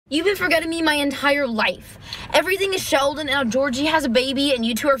You've been forgetting me my entire life. Everything is Sheldon and now Georgie has a baby and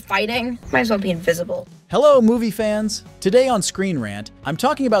you two are fighting. Might as well be invisible. Hello, movie fans! Today on Screen Rant, I'm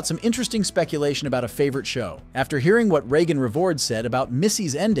talking about some interesting speculation about a favorite show. After hearing what Raegan Revord said about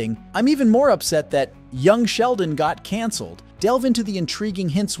Missy's ending, I'm even more upset that Young Sheldon got cancelled. Delve into the intriguing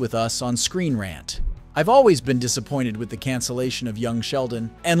hints with us on Screen Rant. I've always been disappointed with the cancellation of Young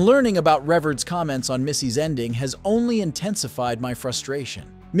Sheldon, and learning about Revord's comments on Missy's ending has only intensified my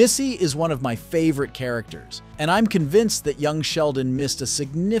frustration. Missy is one of my favorite characters, and I'm convinced that Young Sheldon missed a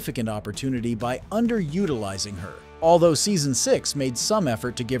significant opportunity by underutilizing her. Although Season 6 made some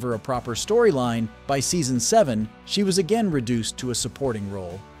effort to give her a proper storyline, by Season 7, she was again reduced to a supporting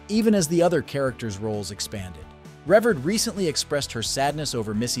role, even as the other characters' roles expanded. Revord recently expressed her sadness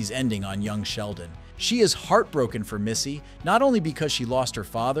over Missy's ending on Young Sheldon. She is heartbroken for Missy, not only because she lost her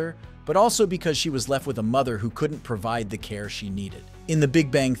father, but also because she was left with a mother who couldn't provide the care she needed. In The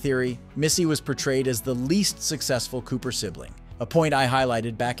Big Bang Theory, Missy was portrayed as the least successful Cooper sibling, a point I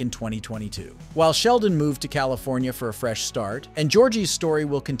highlighted back in 2022. While Sheldon moved to California for a fresh start, and Georgie's story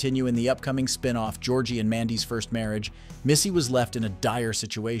will continue in the upcoming spin-off Georgie and Mandy's First Marriage, Missy was left in a dire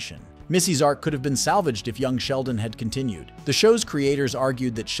situation. Missy's arc could have been salvaged if Young Sheldon had continued. The show's creators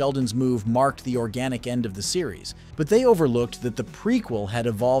argued that Sheldon's move marked the organic end of the series, but they overlooked that the prequel had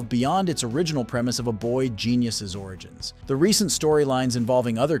evolved beyond its original premise of a boy genius's origins. The recent storylines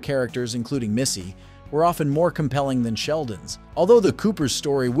involving other characters, including Missy, were often more compelling than Sheldon's. Although the Cooper's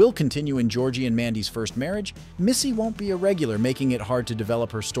story will continue in Georgie and Mandy's First Marriage, Missy won't be a regular, making it hard to develop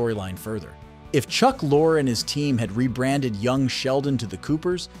her storyline further. If Chuck Lorre and his team had rebranded Young Sheldon to the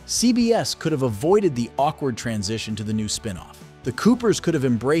Coopers, CBS could have avoided the awkward transition to the new spinoff. The Coopers could have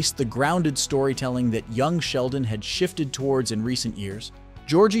embraced the grounded storytelling that Young Sheldon had shifted towards in recent years.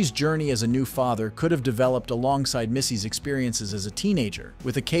 Georgie's journey as a new father could have developed alongside Missy's experiences as a teenager,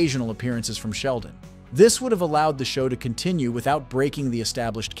 with occasional appearances from Sheldon. This would have allowed the show to continue without breaking the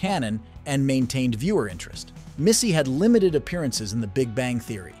established canon and maintained viewer interest. Missy had limited appearances in The Big Bang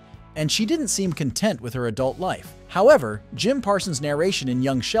Theory, and she didn't seem content with her adult life. However, Jim Parsons' narration in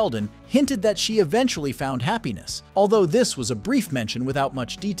Young Sheldon hinted that she eventually found happiness, although this was a brief mention without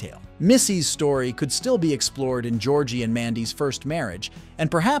much detail. Missy's story could still be explored in Georgie and Mandy's First Marriage,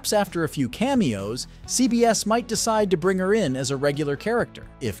 and perhaps after a few cameos, CBS might decide to bring her in as a regular character.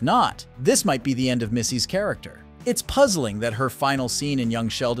 If not, this might be the end of Missy's character. It's puzzling that her final scene in Young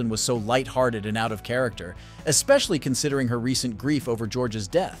Sheldon was so lighthearted and out of character, especially considering her recent grief over George's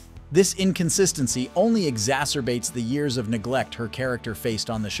death. This inconsistency only exacerbates the years of neglect her character faced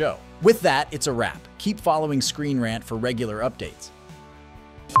on the show. With that, it's a wrap. Keep following Screen Rant for regular updates.